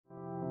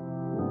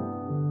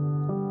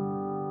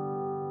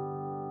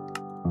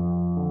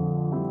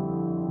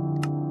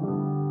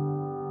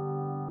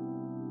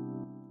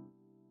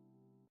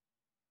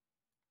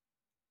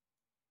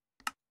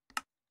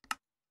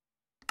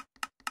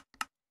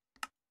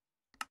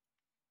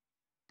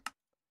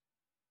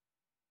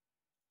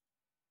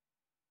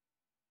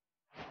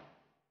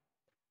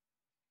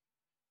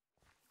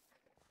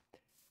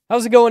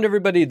How's it going,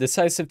 everybody?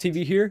 Decisive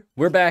TV here.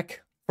 We're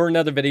back for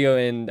another video,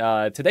 and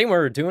today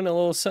we're doing a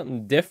little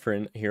something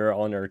different here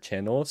on our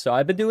channel. So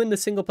I've been doing the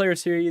single player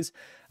series.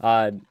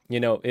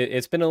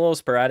 It's been a little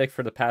sporadic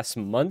for the past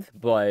month,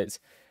 but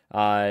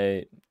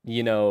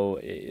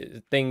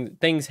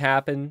things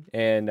happen,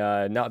 and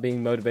not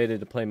being motivated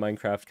to play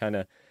Minecraft kind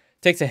of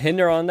takes a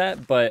hinder on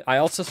that. But I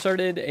also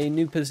started a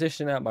new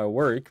position at my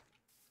work,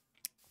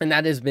 and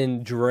that has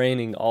been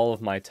draining all of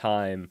my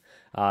time.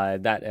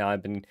 That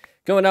I've been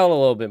going out a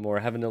little bit more,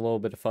 having a little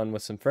bit of fun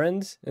with some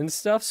friends and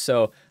stuff.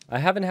 So I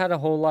haven't had a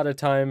whole lot of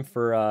time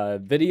for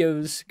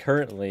videos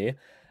currently.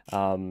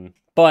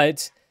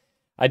 But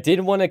I did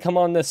want to come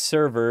on this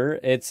server.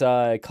 It's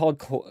called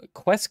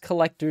Quest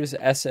Collectors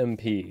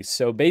SMP.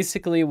 So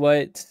basically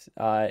what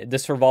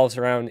this revolves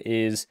around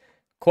is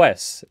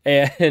quests.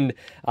 And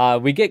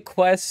we get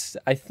quests,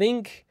 I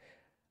think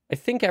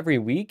every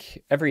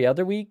week, every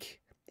other week.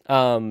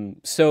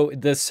 So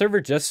the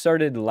server just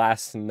started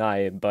last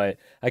night, but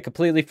I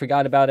completely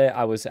forgot about it.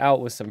 I was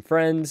out with some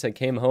friends. I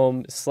came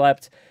home,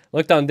 slept,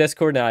 looked on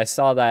Discord, and I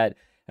saw that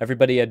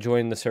everybody had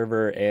joined the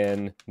server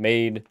and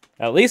made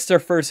at least their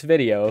first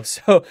video.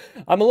 So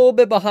I'm a little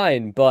bit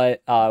behind,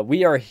 but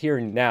we are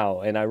here now,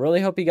 and I really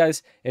hope you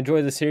guys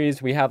enjoy the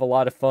series. We have a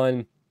lot of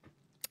fun.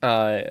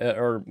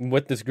 Or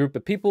with this group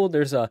of people.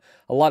 There's a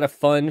lot of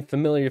fun,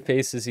 familiar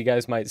faces you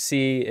guys might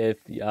see if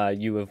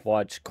you have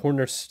watched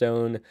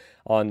Cornerstone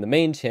on the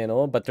main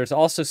channel, but there's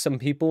also some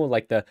people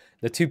like the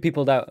two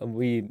people that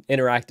we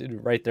interacted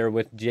right there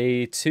with,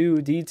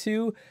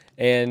 J2D2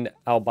 and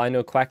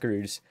Albino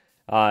Quackers.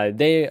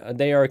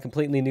 They are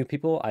completely new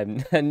people.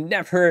 I've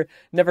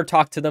never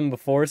talked to them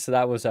before, so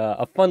that was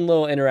a fun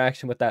little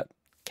interaction with that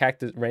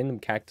random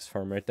cactus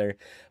farm right there.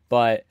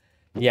 But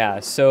yeah,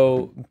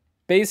 so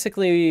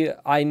basically,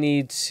 I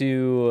need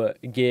to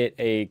get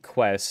a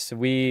quest. So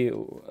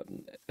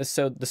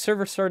the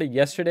server started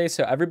yesterday,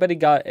 so everybody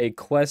got a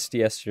quest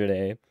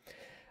yesterday.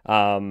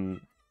 And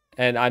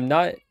I'm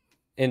not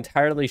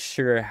entirely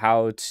sure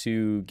how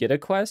to get a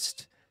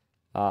quest.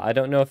 I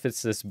don't know if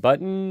it's this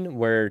button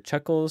where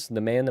Chuckles,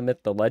 the man, the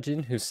myth, the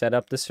legend, who set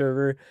up the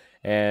server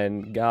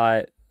and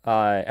got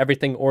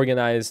everything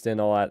organized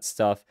and all that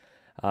stuff.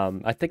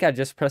 I think I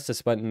just press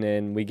this button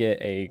and we get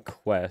a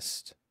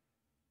quest.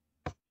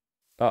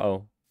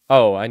 Uh-oh.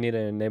 Oh, I need to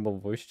enable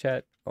voice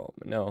chat? Oh,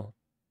 no.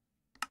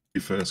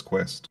 Your first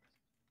quest.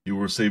 You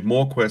will receive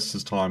more quests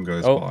as time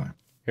goes by.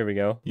 Here we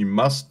go. You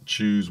must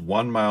choose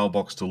one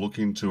mailbox to look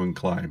into and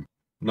claim.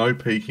 No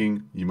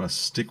peeking, you must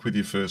stick with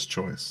your first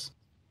choice.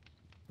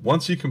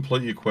 Once you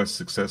complete your quest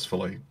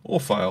successfully, or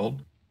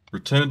failed,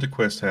 return to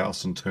Quest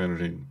House and turn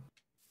it in.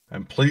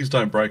 And please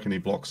don't break any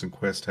blocks in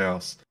Quest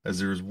House, as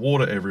there is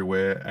water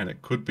everywhere and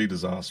it could be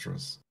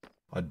disastrous.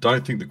 I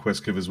don't think the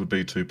quest givers would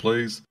be too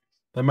pleased.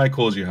 They may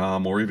cause you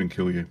harm or even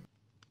kill you.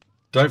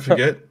 Don't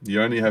forget, you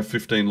only have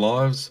 15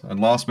 lives, and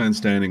last man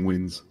standing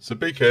wins. So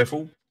be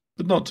careful,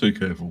 but not too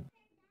careful.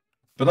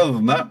 But other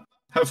than that,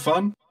 have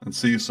fun, and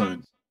see you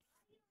soon.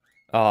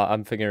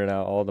 I'm figuring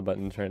out all the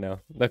buttons right now.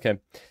 Okay.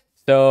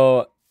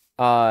 So,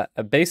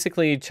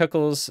 basically,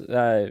 Chuckles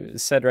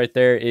said right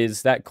there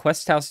is that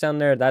quest house down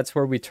there. That's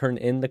where we turn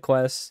in the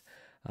quests.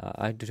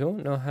 I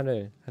don't know how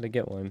to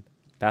get one.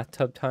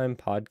 Bathtub time,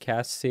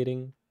 podcast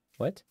seating.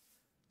 What?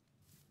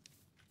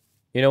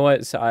 You know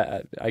what? So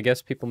I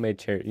guess people made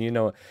chair. You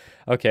know,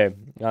 okay.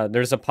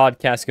 There's a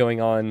podcast going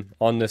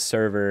on this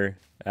server,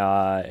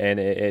 and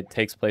it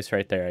takes place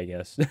right there, I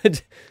guess.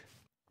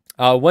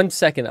 1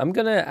 second. I'm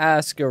gonna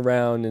ask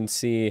around and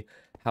see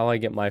how I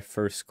get my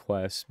first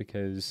quest,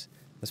 because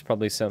that's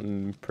probably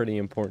something pretty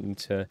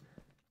important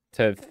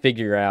to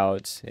figure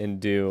out and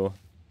do.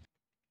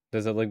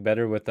 Does it look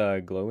better with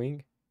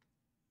glowing?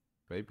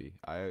 Maybe.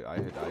 I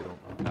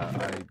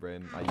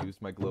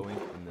used my glowing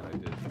and then I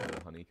did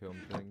the honeycomb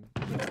thing. I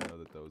didn't know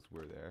that those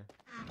were there.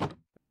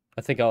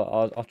 I think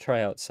I'll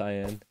try out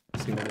cyan.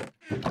 See what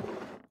it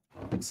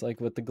looks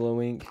like with the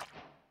glowing.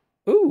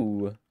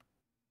 Ooh.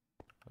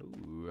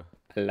 Ooh.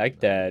 I like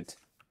that.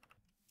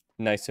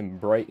 Nice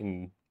and bright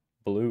and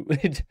blue.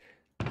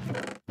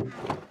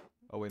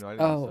 Oh wait, no, I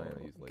didn't use cyan.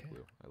 I used light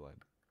blue. I lied.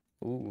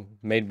 Ooh,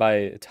 made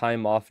by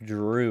Time Off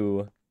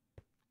Drew.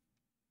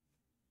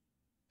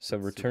 So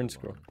That's return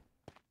super scroll. long.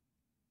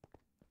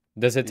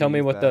 Does it tell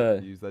me what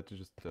the... Use that to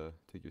just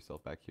take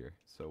yourself back here.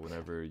 So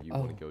whenever you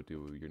want to go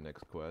do your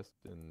next quest,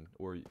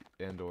 or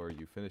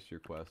you finish your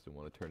quest and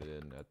want to turn it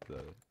in at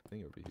the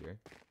thing over here.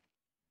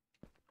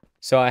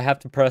 So I have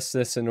to press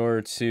this in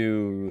order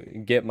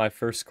to get my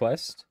first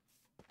quest?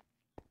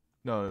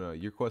 No.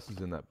 Your quest is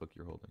in that book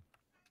you're holding.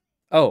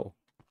 Oh.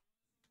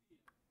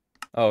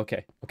 Oh,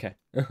 okay. Okay.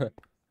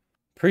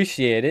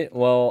 Appreciate it.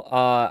 Well,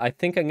 I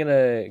think I'm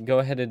gonna go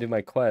ahead and do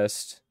my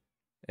quest,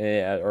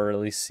 or at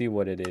least see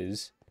what it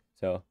is.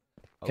 So,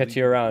 catch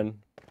you around.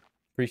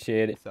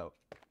 Appreciate it.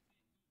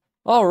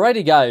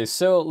 Alrighty, guys.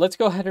 So let's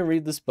go ahead and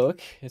read this book.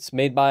 It's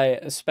made by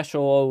a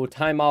special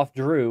Time Off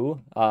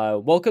Drew.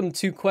 Welcome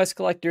to Quest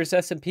Collectors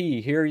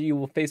SMP. Here you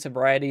will face a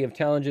variety of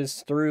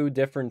challenges through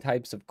different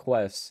types of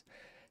quests.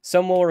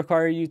 Some will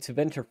require you to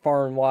venture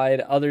far and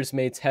wide, others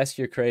may test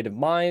your creative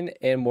mind,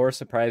 and more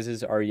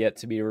surprises are yet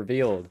to be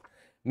revealed.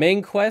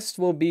 Main quests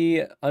will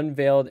be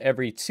unveiled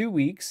every 2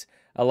 weeks,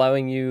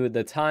 allowing you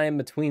the time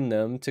between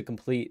them to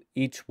complete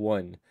each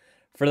one.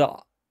 For the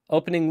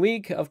opening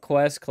week of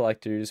Quest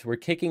Collectors, we're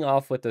kicking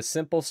off with a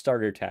simple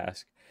starter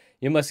task.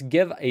 You must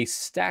give a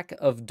stack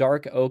of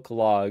dark oak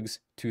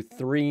logs to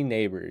 3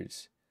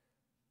 neighbors.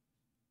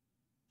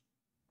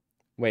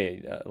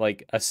 Wait,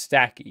 like a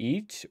stack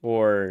each,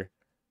 or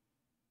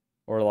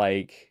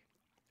like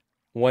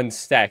one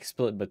stack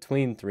split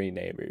between 3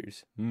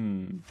 neighbors?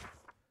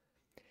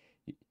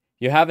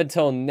 You have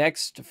until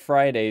next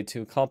Friday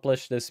to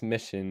accomplish this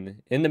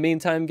mission. In the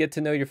meantime, get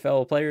to know your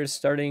fellow players,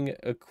 start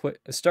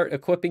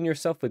equipping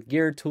yourself with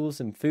gear, tools,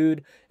 and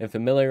food, and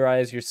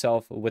familiarize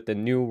yourself with the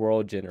new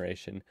world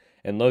generation,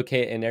 and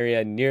locate an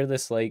area near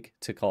this lake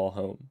to call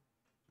home.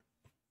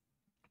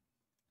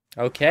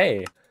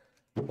 Okay,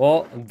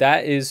 well,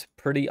 that is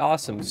pretty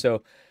awesome.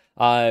 So,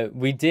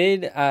 we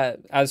did,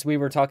 as we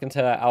were talking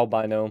to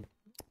Albino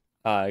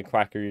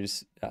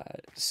Quackers,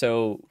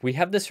 so we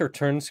have this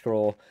return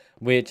scroll,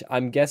 which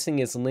I'm guessing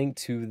is linked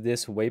to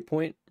this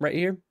waypoint right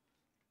here.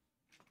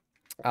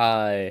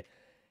 And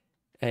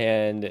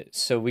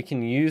so we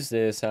can use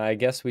this, and I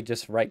guess we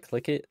just right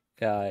click it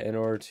in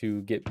order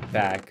to get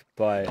back,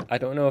 but I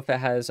don't know if it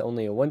has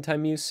only a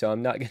one-time use, so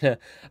I'm not gonna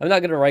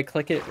right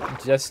click it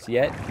just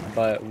yet,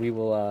 but we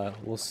will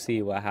we'll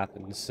see what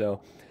happens.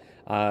 So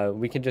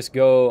we can just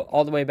go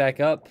all the way back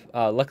up.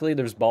 Luckily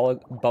there's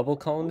bubble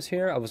columns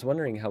here. I was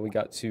wondering how we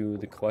got to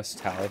the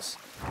quest house,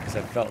 because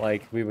I felt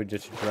like we would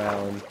just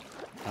drown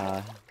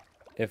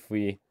if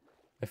we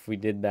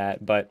did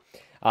that, but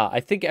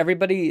I think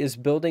everybody is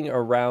building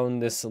around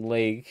this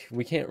lake.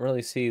 We can't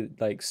really see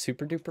like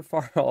super duper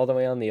far all the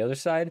way on the other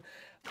side,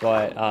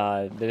 but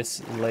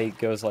this lake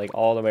goes like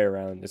all the way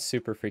around. It's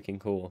super freaking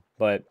cool.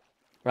 But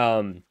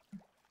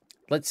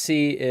let's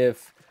see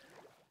if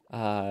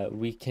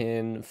we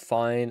can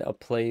find a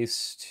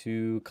place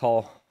to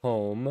call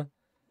home.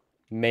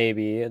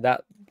 Maybe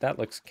that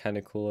looks kind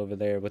of cool over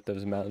there with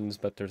those mountains,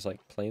 but there's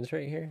like plains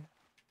right here.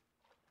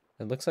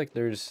 It looks like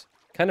there's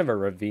kind of a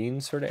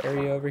ravine sort of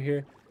area over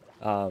here.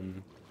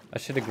 I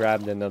should have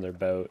grabbed another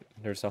boat.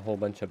 There's a whole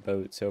bunch of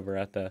boats over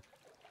at the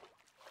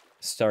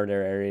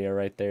starter area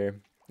right there.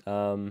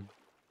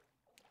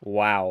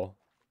 Wow.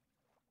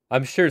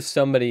 I'm sure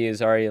somebody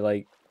is already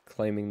like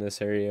claiming this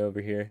area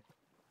over here,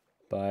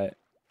 but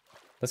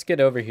let's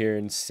get over here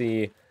and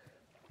see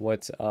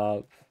what's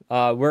up.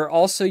 We're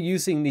also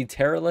using the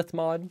Terralith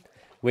mod,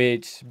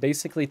 which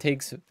basically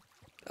takes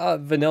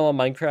vanilla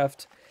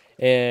Minecraft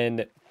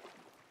and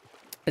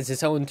it's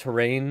its own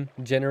terrain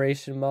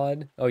generation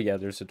mod. Oh yeah,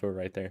 there's a door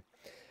right there.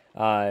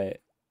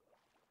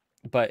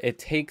 But it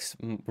takes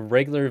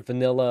regular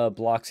vanilla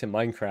blocks in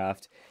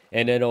Minecraft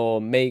and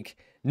it'll make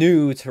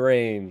new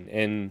terrain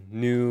and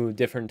new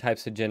different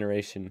types of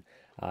generation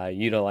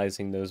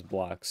utilizing those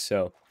blocks.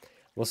 So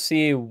we'll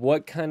see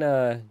what kind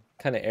of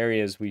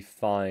areas we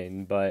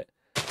find, but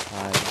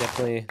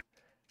definitely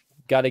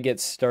got to get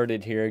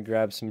started here.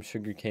 Grab some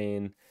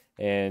sugarcane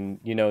and,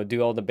 you know,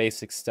 do all the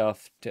basic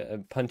stuff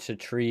to punch a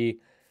tree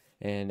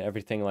and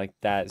everything like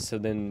that, so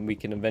then we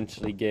can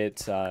eventually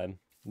get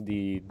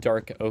the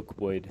dark oak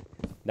wood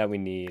that we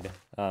need.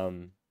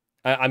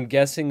 I'm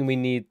guessing we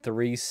need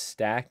 3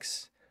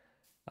 stacks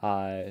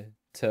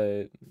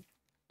to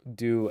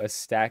do a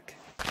stack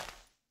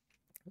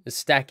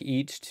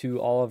each to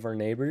all of our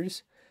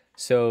neighbors,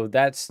 so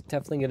that's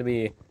definitely going to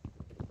be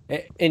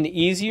an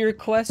easier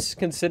quest,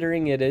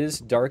 considering it is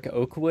dark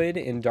oak wood,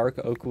 and dark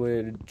oak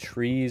wood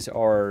trees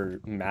are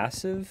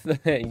massive.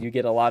 You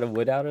get a lot of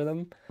wood out of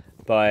them.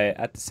 But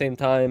at the same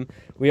time,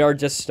 we are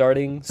just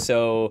starting,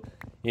 so,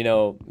 you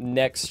know,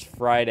 next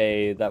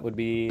Friday, that would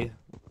be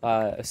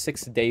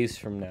 6 days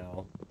from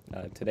now.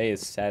 Today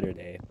is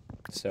Saturday,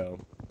 so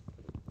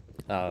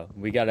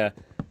we gotta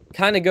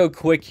kind of go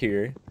quick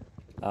here,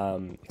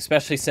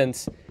 especially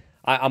since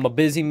I'm a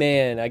busy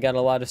man. I got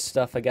a lot of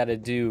stuff I gotta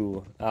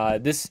do.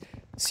 This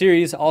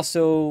series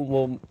also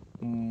will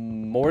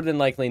more than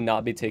likely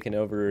not be taking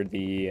over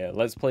the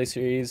Let's Play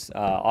series.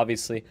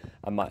 Obviously,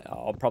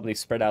 I'll probably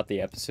spread out the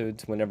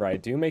episodes whenever I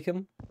do make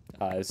them.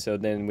 So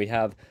then we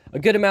have a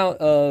good amount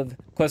of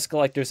Quest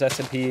Collectors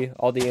SMP,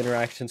 all the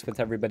interactions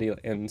with everybody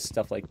and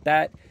stuff like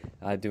that,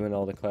 doing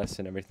all the quests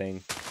and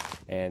everything.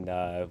 And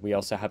we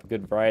also have a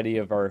good variety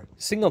of our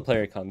single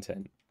player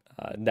content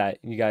that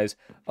you guys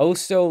oh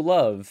so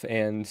love,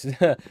 and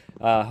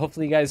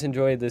hopefully you guys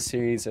enjoy this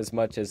series as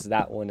much as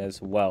that one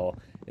as well.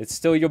 It's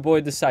still your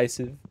boy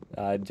Decisive,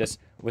 just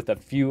with a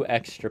few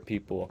extra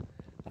people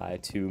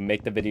to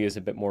make the videos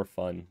a bit more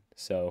fun.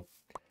 So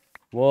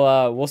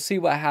we'll see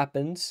what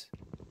happens.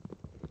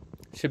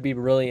 Should be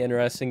really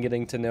interesting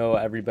getting to know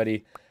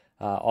everybody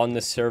on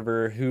the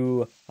server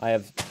who I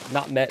have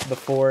not met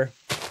before.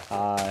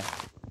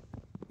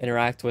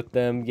 Interact with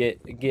them,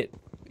 get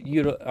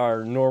you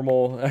are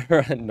normal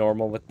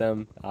with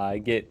them,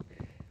 get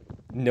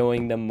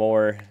knowing them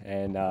more,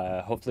 and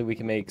hopefully we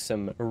can make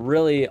some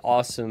really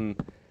awesome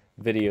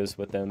videos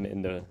with them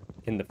in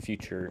the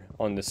future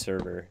on the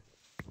server.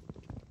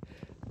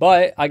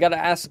 But I gotta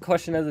ask the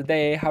question of the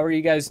day. How are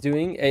you guys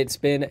doing? It's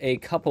been a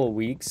couple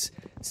weeks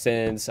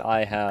since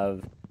I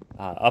have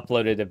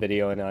uploaded a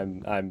video, and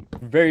I'm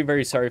very,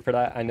 very sorry for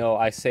that. I know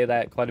I say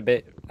that quite a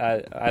bit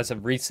as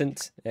of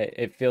recent.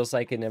 It feels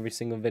like in every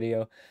single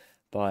video,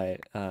 but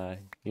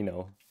you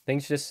know,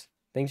 things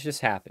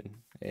just happen,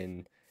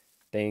 and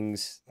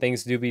things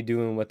do be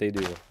doing what they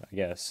do, I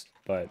guess.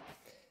 But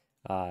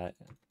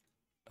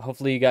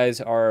hopefully you guys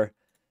are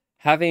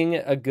having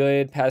a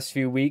good past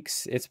few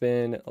weeks. It's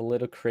been a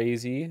little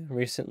crazy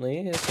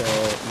recently,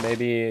 so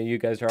maybe you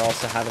guys are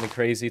also having a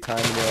crazy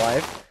time in your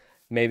life.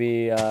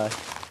 Maybe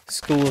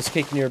school's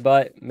kicking your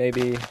butt.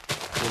 Maybe,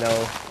 you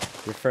know,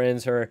 your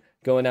friends are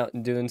going out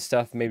and doing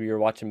stuff. Maybe you're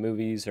watching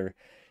movies, or,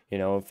 you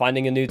know,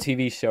 finding a new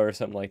TV show or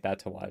something like that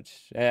to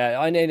watch.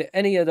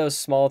 Any of those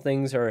small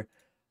things are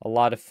a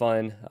lot of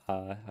fun.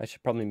 I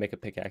should probably make a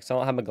pickaxe. I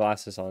don't have my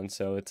glasses on,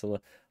 so it's a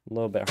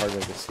little bit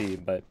harder to see,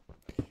 but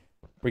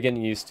we're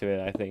getting used to it,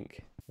 I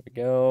think. There we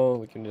go.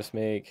 We can just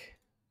make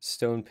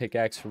stone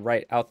pickaxe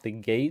right out the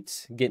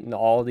gate. Getting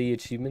all the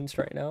achievements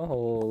right now.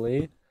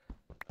 Holy.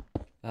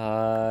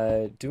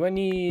 Do I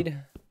need...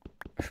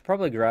 I should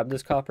probably grab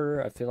this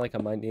copper. I feel like I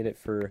might need it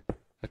for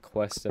a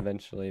quest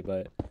eventually,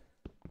 but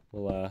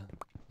we'll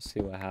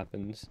see what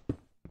happens.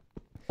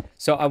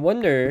 So I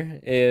wonder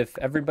if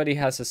everybody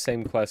has the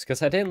same quest,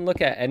 because I didn't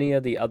look at any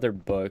of the other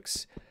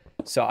books.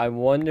 So I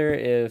wonder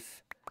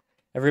if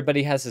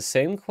everybody has the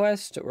same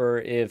quest, or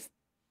if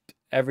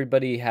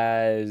everybody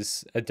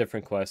has a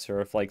different quest,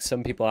 or if like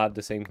some people have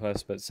the same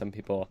quest but some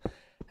people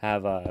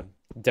have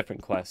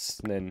different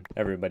quests than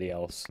everybody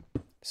else.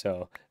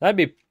 So that'd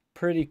be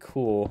pretty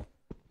cool.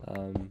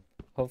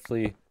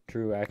 Hopefully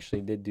Drew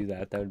actually did do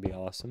that. That would be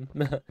awesome.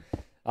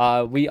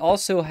 We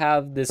also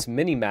have this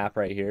mini map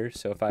right here,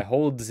 so if I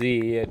hold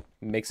Z, it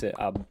makes it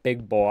a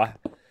big boy.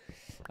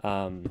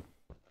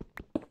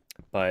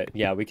 But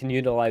yeah, we can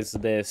utilize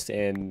this,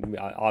 and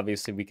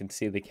obviously we can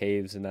see the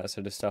caves and that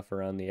sort of stuff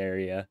around the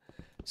area.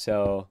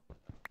 So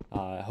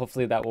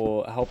hopefully that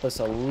will help us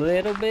a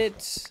little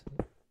bit.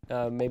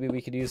 Maybe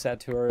we could use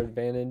that to our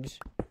advantage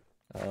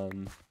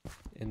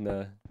in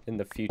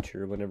the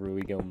future whenever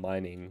we go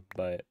mining.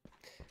 But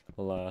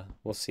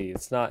we'll see.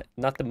 It's not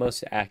the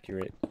most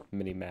accurate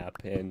mini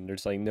map, and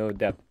there's like no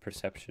depth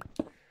perception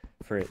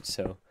for it.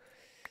 So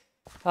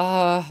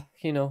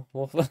you know,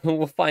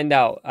 we'll find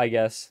out, I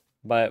guess.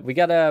 But we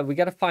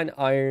gotta find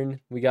iron.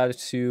 We got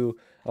to...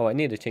 Oh, I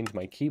need to change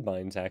my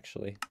keybinds,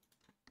 actually.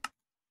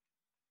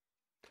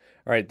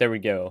 Alright, there we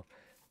go.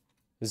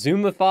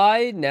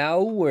 Zoomify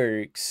now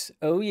works.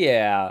 Oh,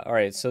 yeah.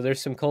 Alright, so there's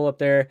some coal up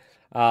there.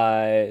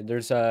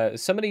 There's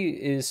somebody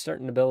is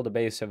starting to build a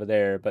base over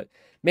there. But,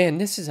 man,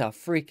 this is a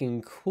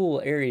freaking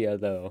cool area,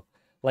 though.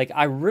 Like,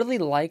 I really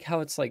like how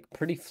it's, like,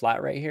 pretty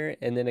flat right here,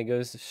 and then it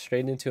goes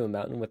straight into a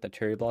mountain with the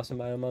cherry blossom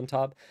biome on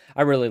top.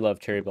 I really love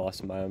cherry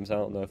blossom biomes. I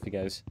don't know if you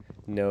guys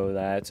know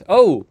that.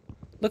 Oh!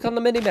 Look on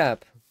the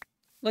mini-map!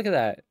 Look at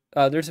that.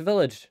 There's a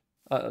village.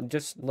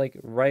 Just, like,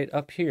 right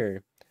up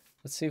here.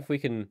 Let's see if we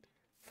can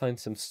find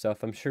some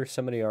stuff. I'm sure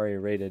somebody already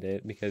raided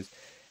it, because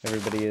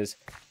everybody has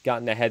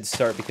gotten a head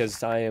start,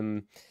 because I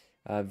am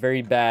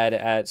very bad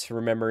at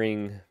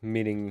remembering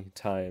meeting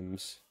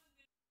times.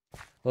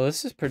 Well,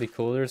 this is pretty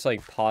cool. There's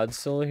like pods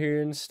still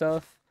here and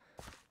stuff.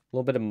 A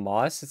little bit of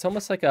moss. It's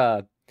almost like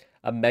a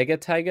mega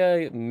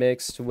taiga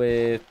mixed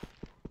with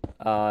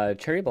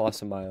cherry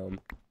blossom biome.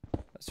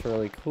 That's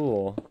really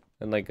cool.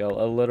 And like a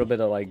little bit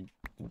of like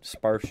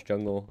sparse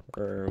jungle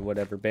or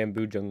whatever,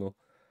 bamboo jungle.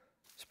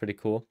 It's pretty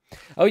cool.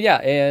 Oh yeah,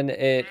 and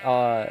it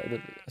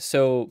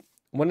so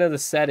one of the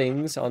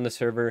settings on the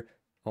server.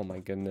 Oh my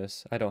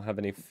goodness, I don't have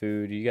any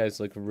food. You guys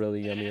look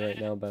really yummy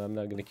right now, but I'm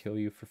not gonna kill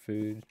you for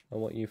food. I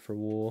want you for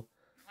wool.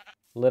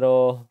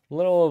 Little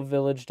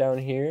village down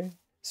here.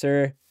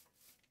 Sir,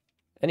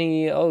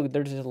 any... Oh,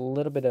 there's a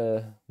little bit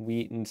of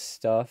wheat and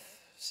stuff.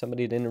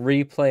 Somebody didn't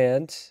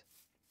replant.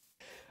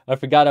 I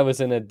forgot I was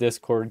in a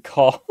Discord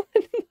call.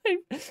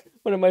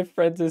 One of my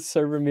friends is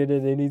server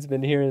muted, and he's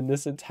been hearing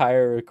this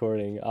entire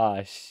recording.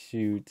 Ah,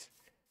 shoot.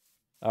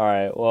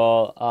 Alright,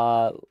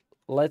 well,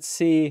 let's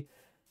see.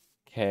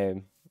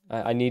 Okay,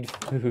 I need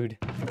food.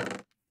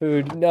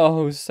 Food.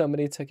 No,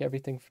 somebody took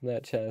everything from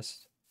that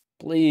chest.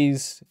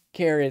 Please,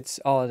 carrots.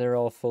 Oh, they're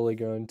all fully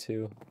grown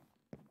too.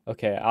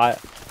 Okay,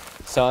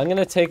 so I'm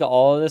gonna take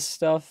all of this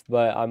stuff,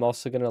 but I'm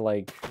also gonna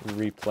like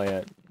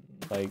replant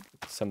like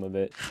some of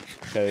it,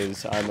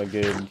 because I'm a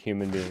good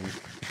human being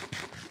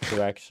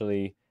who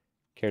actually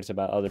cares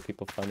about other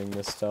people finding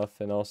this stuff,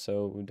 and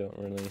also we don't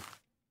really...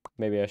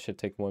 Maybe I should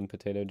take one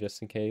potato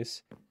just in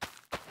case.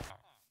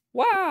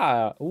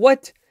 Wow!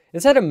 What?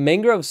 Is that a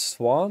mangrove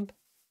swamp?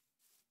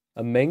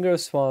 A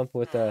mangrove swamp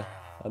with a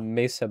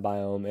mesa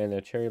biome and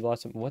a cherry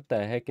blossom. What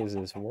the heck is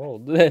this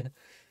world?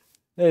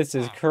 This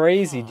is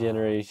crazy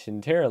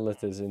generation.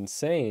 Terralith is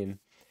insane.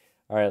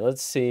 Alright,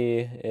 let's see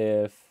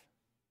if...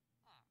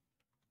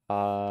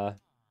 I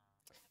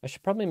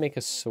should probably make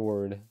a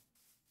sword.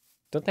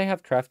 Don't they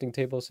have crafting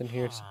tables in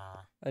here?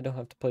 I don't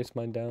have to place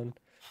mine down.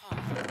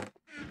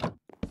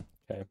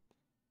 Okay.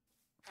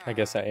 I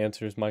guess that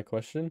answers my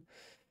question.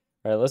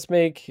 All right, let's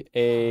make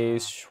a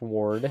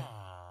sword.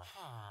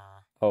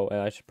 Oh,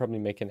 and I should probably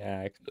make an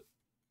axe.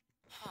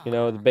 You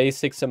know, the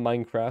basics of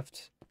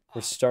Minecraft.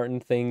 We're starting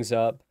things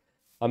up.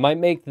 I might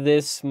make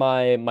this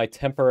my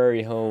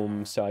temporary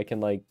home so I can,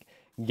 like,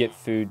 get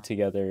food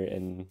together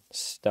and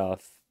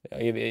stuff.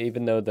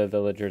 Even though the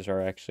villagers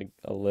are actually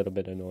a little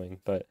bit annoying.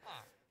 But,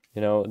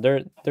 you know,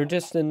 they're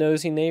just the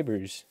nosy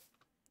neighbors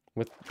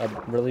with a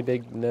really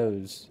big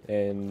nose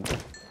and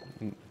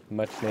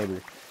much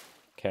neighbor.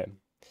 Okay.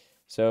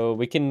 So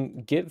we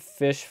can get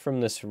fish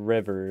from this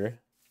river,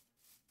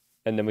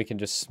 and then we can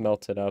just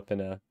smelt it up in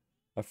a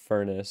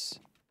furnace.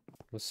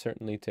 We'll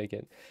certainly take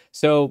it.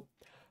 So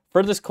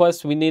for this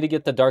quest, we need to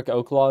get the dark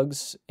oak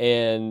logs,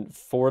 and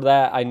for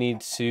that, I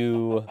need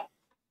to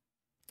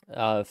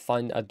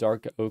find a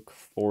dark oak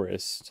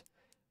forest,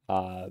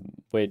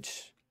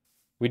 which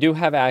we do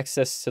have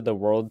access to the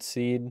world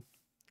seed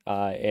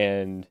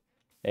and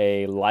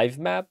a live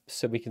map,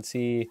 so we can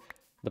see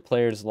the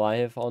players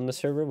live on the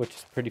server, which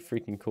is pretty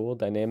freaking cool.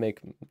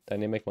 Dynamic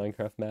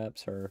Minecraft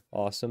maps are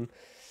awesome.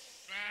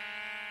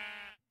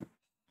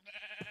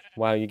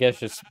 Wow, you guys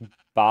just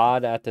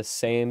bawed at the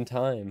same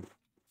time.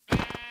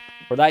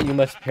 For that, you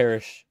must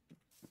perish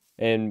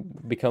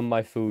and become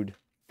my food.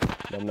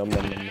 Nom nom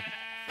nom nom.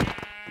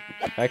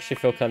 I actually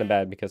feel kind of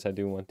bad because I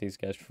do want these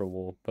guys for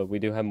wool, but we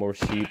do have more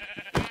sheep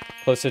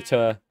closer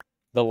to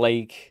the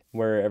lake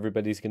where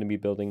everybody's going to be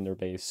building their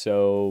base.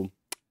 So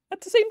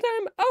at the same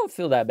time, I don't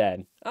feel that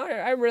bad.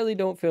 I really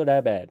don't feel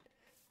that bad.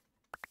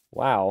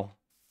 Wow.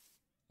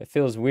 It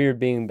feels weird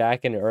being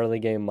back in early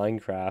game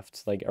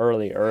Minecraft, like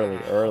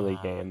early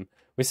game.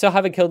 We still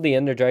haven't killed the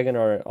Ender Dragon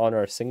on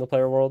our single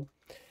player world.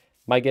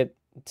 Might get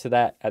to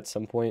that at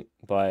some point,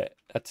 but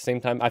at the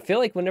same time, I feel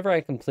like whenever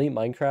I complete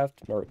Minecraft,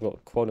 or well,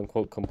 quote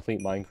unquote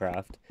complete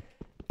Minecraft,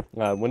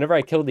 whenever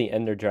I kill the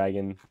Ender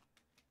Dragon,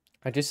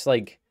 I just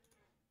like,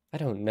 I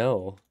don't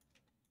know,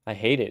 I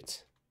hate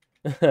it.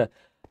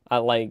 I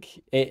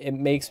like it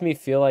makes me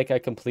feel like I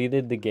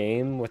completed the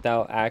game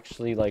without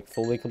actually like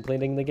fully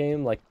completing the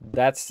game. Like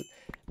that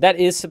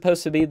is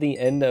supposed to be the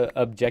end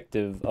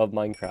objective of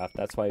Minecraft.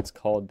 That's why it's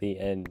called the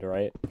end,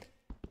 right?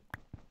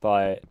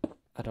 But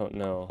I don't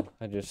know.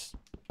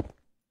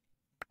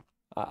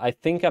 I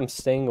think I'm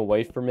staying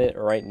away from it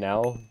right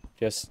now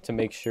just to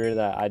make sure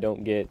that I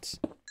don't get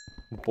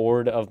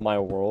bored of my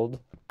world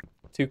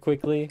too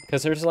quickly,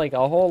 because there's like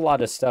a whole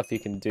lot of stuff you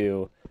can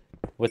do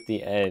with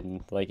the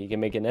end. Like you can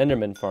make an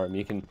Enderman farm,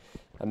 you can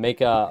make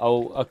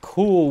a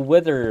cool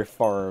wither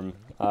farm,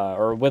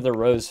 or wither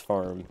rose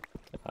farm,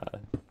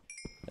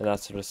 and that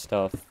sort of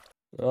stuff.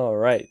 All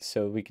right,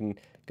 so we can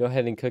go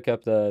ahead and cook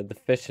up the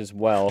fish as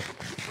well.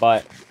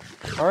 But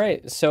all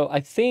right, so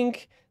I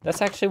think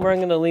that's actually where I'm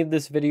going to leave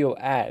this video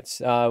at.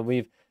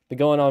 We've been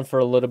going on for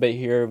a little bit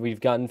here. We've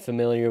gotten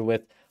familiar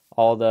with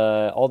all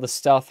the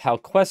stuff, how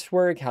quests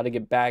work, how to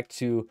get back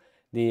to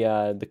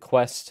the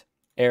quest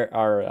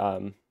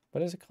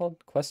what is it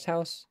called? Quest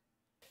house.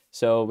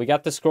 So we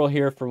got the scroll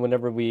here for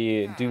whenever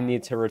we do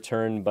need to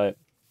return, but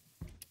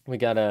we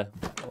gotta.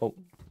 Oh,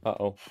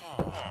 uh-oh.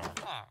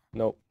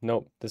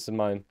 Nope. This is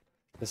mine.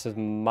 This is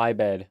my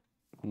bed.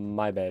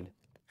 My bed.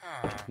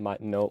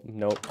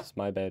 Nope. It's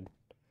my bed.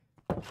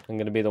 I'm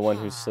gonna be the one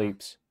who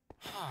sleeps.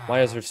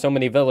 Why is there so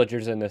many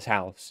villagers in this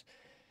house?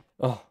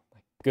 Oh my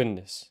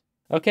goodness.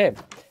 Okay.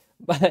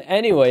 But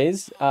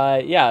anyways,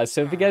 yeah.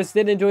 So if you guys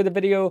did enjoy the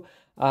video,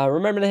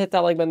 remember to hit that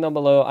like button down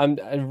below. I'm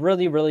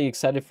really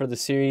excited for the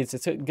series.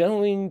 It's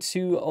going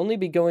to only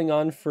be going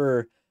on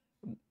for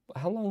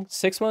how long?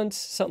 6 months,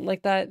 something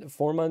like that,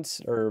 4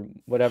 months or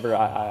whatever.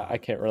 I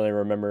can't really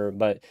remember,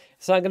 but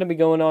it's not going to be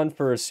going on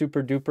for a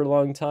super duper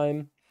long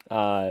time.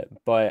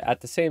 But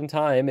at the same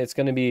time, it's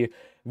going to be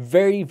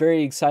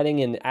very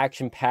exciting and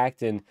action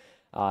packed and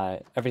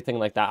everything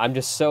like that. I'm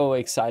just so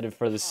excited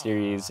for the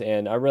series,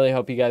 and I really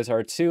hope you guys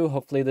are too.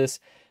 Hopefully this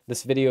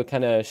video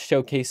kind of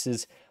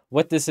showcases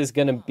what this is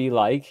going to be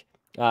like.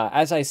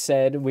 As I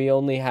said, we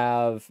only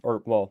have,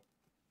 or well,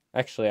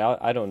 actually,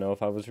 I don't know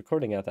if I was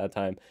recording at that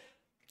time.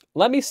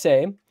 Let me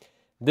say,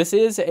 this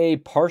is a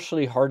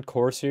partially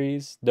hardcore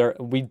series.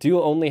 We do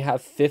only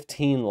have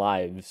 15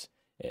 lives.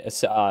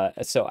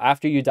 So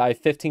after you die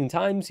 15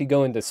 times, you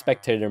go into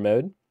spectator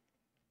mode,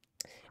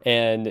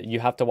 and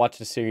you have to watch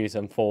the series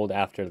unfold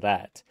after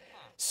that.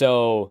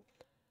 So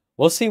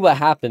we'll see what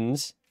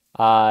happens.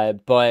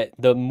 But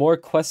the more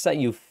quests that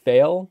you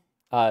fail,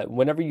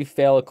 whenever you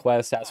fail a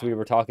quest, as we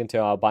were talking to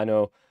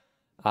albino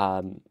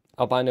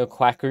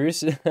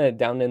quackers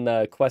down in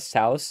the quest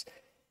house,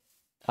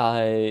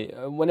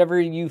 whenever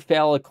you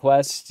fail a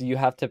quest, you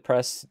have to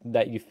press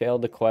that you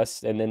failed the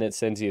quest, and then it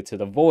sends you to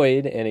the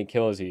void and it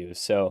kills you.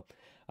 So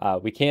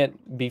we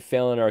can't be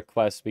failing our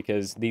quests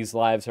because these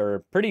lives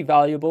are pretty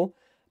valuable.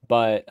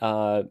 But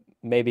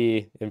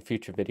maybe in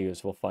future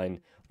videos we'll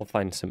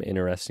find some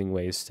interesting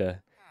ways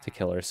to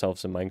kill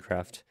ourselves in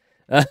Minecraft.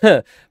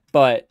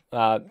 But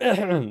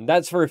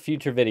that's for a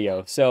future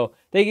video. So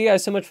thank you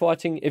guys so much for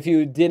watching. If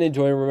you did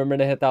enjoy, remember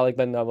to hit that like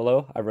button down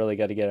below. I really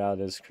got to get out of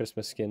this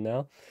Christmas skin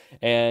now.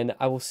 And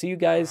I will see you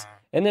guys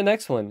in the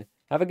next one.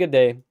 Have a good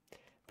day.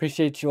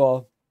 Appreciate you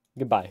all.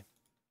 Goodbye.